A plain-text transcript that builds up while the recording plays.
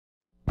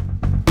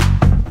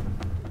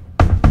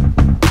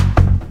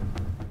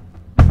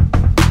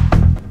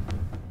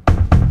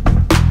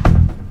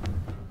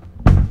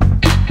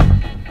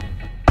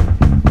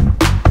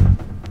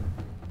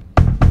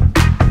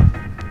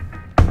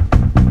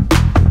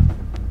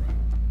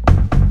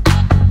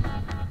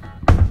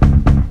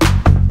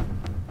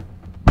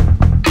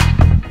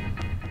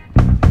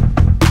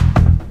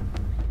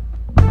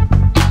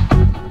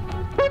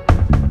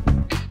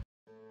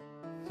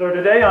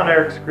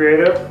tricks,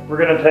 creative. We're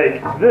going to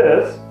take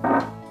this,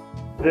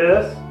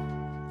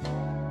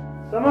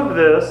 some of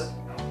this,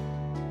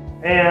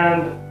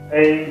 and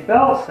a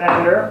belt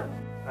sander,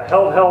 a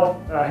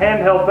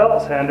handheld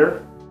belt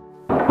sander,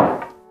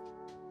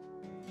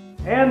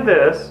 and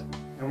this,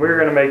 and we're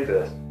going to make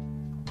this.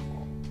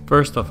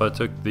 First off, I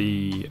took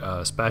the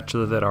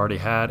spatula that I already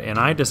had, and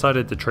I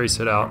decided to trace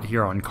it out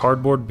here on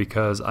cardboard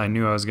because I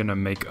knew I was going to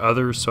make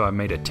others, so I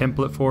made a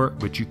template for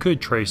it, which you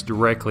could trace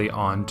directly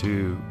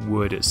onto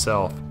wood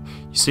itself.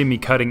 You see me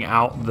cutting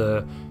out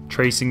the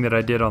tracing that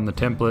I did on the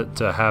template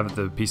to have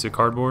the piece of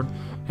cardboard,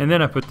 and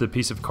then I put the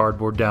piece of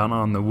cardboard down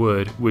on the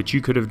wood, which you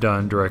could have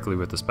done directly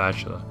with the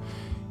spatula.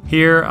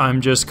 Here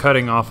I'm just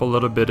cutting off a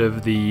little bit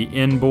of the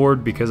end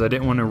board because I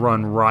didn't want to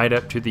run right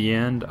up to the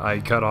end. I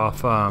cut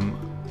off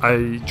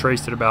I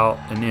traced it about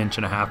 1.5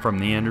 inches from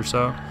the end or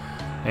so,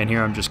 and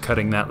here I'm just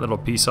cutting that little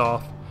piece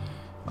off.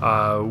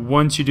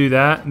 Once you do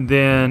that,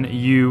 then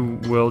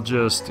you will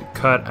just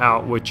cut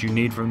out what you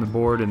need from the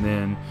board and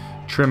then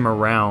trim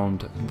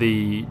around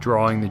the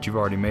drawing that you've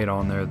already made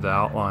on there, the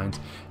outlines.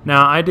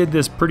 Now I did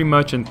this pretty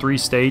much in 3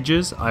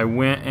 stages. I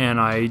went and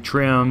I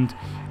trimmed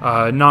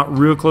not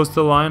real close to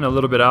the line, a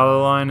little bit out of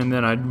the line, and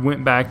then I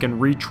went back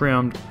and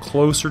retrimmed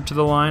closer to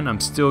the line.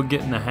 I'm still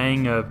getting the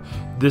hang of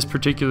this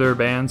particular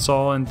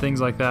bandsaw and things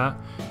like that,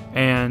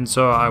 and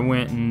so I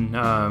went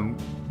and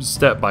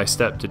step by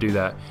step to do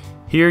that.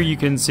 Here you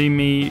can see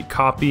me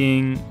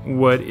copying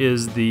what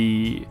is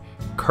the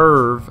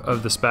curve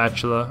of the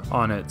spatula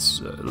on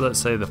its, let's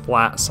say the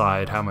flat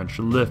side, how much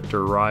lift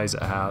or rise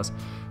it has.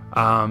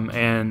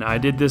 And I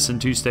did this in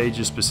 2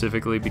 stages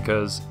specifically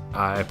because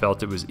I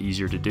felt it was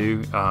easier to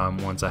do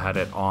once I had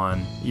it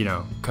on,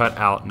 cut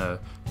out in a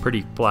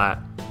pretty flat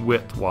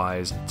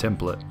width-wise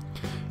template.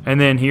 And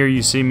then here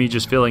you see me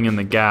just filling in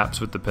the gaps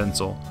with the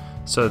pencil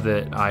so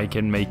that I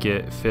can make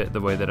it fit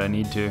the way that I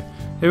need to.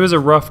 It was a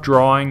rough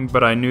drawing,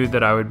 but I knew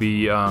that I would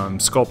be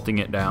sculpting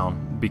it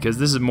down because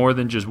this is more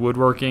than just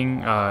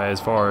woodworking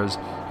as far as,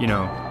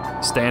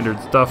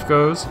 standard stuff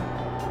goes.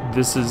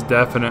 This is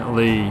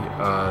definitely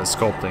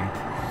sculpting.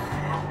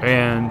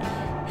 And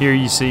here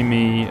you see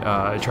me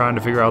trying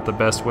to figure out the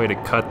best way to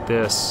cut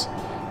this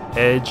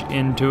edge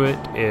into it.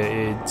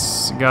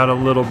 It's got a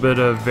little bit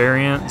of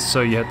variance, so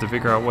you have to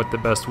figure out what the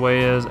best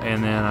way is,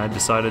 and then I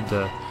decided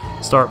to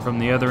start from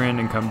the other end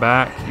and come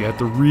back. You have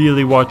to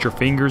really watch your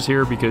fingers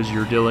here because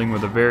you're dealing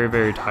with a very,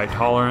 very tight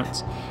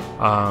tolerance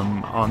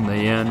on the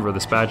end where the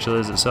spatula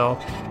is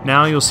itself.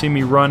 Now you'll see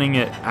me running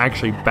it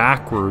actually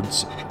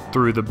backwards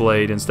through the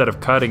blade. Instead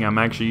of cutting, I'm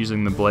actually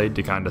using the blade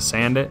to kind of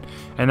sand it,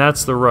 and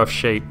that's the rough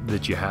shape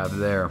that you have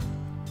there.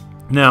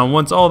 Now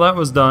once all that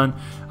was done,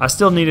 I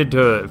still needed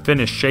to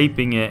finish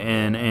shaping it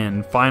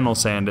and final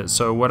sand it.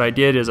 So what I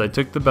did is I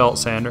took the belt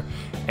sander,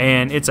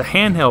 and it's a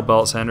handheld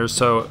belt sander,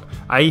 so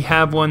I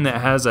have one that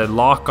has a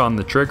lock on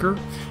the trigger,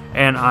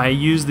 and I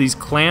use these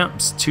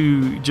clamps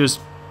to just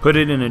put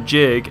it in a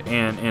jig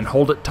and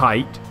hold it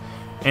tight,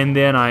 and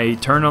then I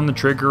turn on the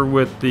trigger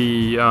with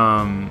the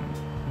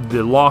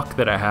lock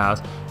that it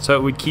has, so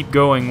it would keep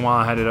going while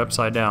I had it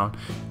upside down.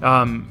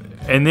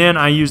 And then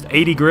I used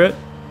 80 grit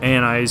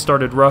and I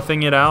started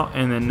roughing it out,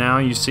 and then now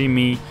you see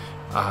me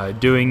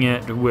doing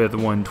it with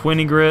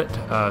 120 grit,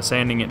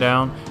 sanding it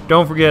down.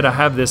 Don't forget I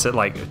have this at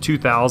like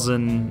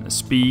 2,000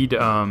 speed.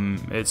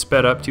 It's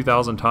sped up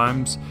 2,000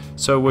 times,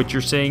 so what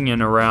you're seeing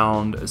in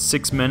around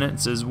 6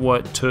 minutes is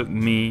what took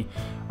me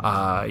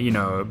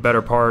a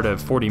better part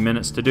of 40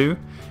 minutes to do.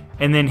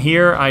 And then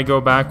here I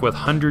go back with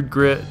 100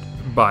 grit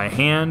by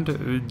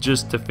hand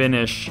just to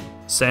finish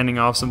sanding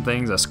off some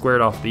things. I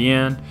squared off the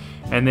end,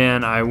 and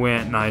then I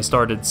went and I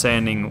started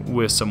sanding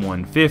with some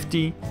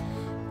 150,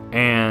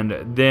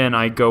 and then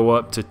I go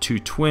up to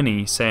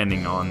 220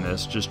 sanding on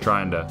this, just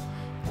trying to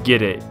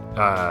get it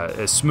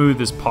as smooth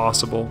as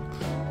possible.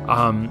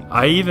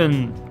 I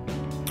even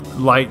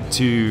like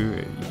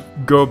to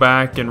go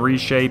back and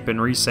reshape and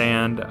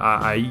resand.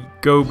 I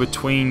go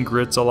between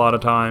grits a lot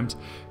of times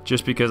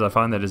just because I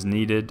find that is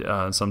needed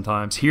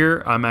sometimes.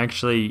 Here I'm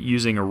actually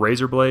using a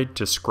razor blade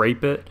to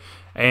scrape it,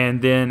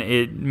 and then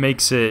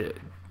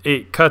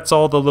it cuts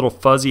all the little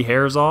fuzzy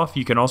hairs off.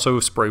 You can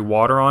also spray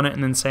water on it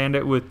and then sand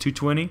it with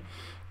 220,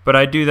 but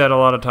I do that a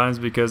lot of times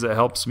because it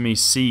helps me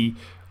see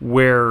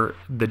where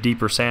the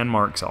deeper sand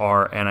marks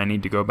are, and I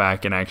need to go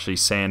back and actually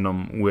sand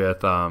them with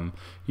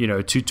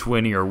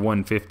 220 or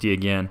 150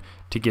 again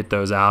to get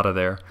those out of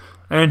there.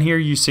 And here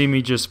you see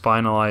me just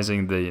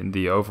finalizing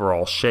the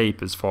overall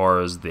shape as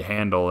far as the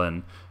handle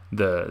and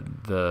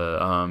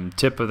the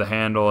tip of the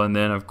handle, and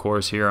then of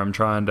course here I'm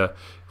trying to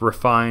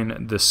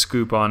refine the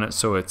scoop on it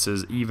so it's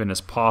as even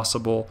as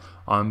possible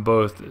on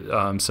both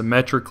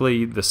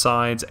symmetrically, the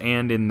sides,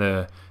 and in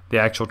the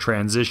actual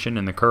transition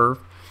and the curve.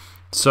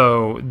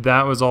 So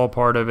that was all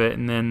part of it,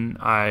 and then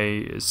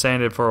I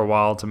sanded for a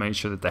while to make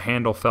sure that the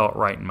handle felt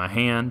right in my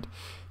hand.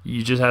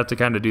 You just have to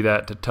kind of do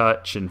that to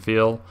touch and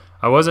feel.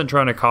 I wasn't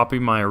trying to copy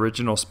my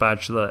original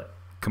spatula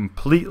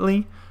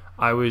completely.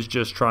 I was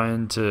just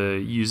trying to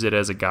use it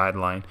as a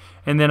guideline.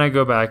 And then I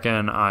go back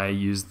and I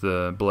use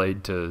the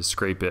blade to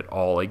scrape it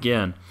all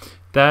again.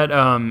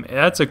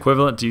 That's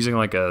equivalent to using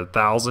like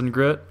 1,000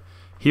 grit.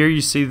 Here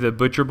you see the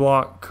butcher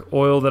block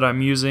oil that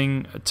I'm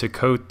using to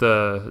coat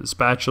the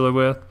spatula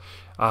with.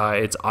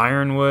 It's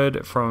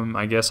ironwood from,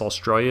 I guess,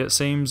 Australia, it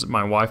seems.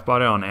 My wife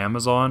bought it on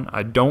Amazon.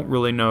 I don't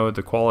really know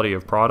the quality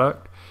of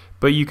product,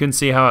 but you can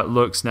see how it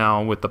looks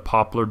now with the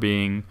poplar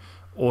being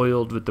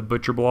oiled with the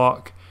butcher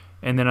block.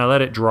 And then I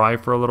let it dry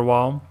for a little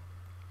while.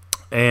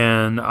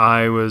 And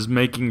I was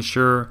making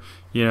sure,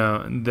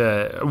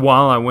 that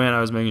while I went,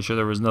 I was making sure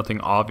there was nothing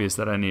obvious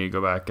that I needed to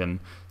go back and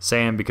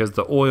sand, because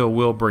the oil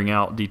will bring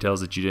out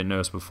details that you didn't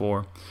notice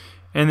before.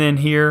 And then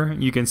here,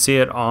 you can see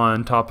it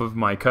on top of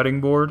my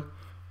cutting board.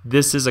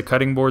 This is a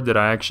cutting board that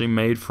I actually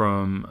made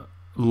from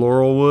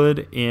laurel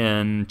wood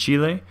in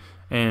Chile,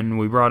 and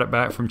we brought it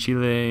back from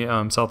Chile,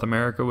 South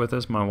America with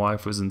us. My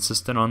wife was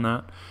insistent on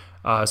that.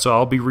 So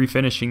I'll be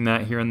refinishing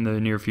that here in the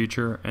near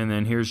future. And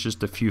then here's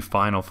just a few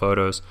final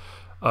photos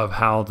of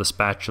how the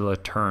spatula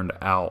turned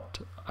out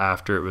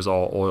after it was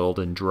all oiled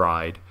and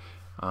dried.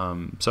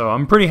 So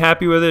I'm pretty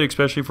happy with it,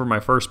 especially for my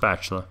first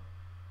spatula.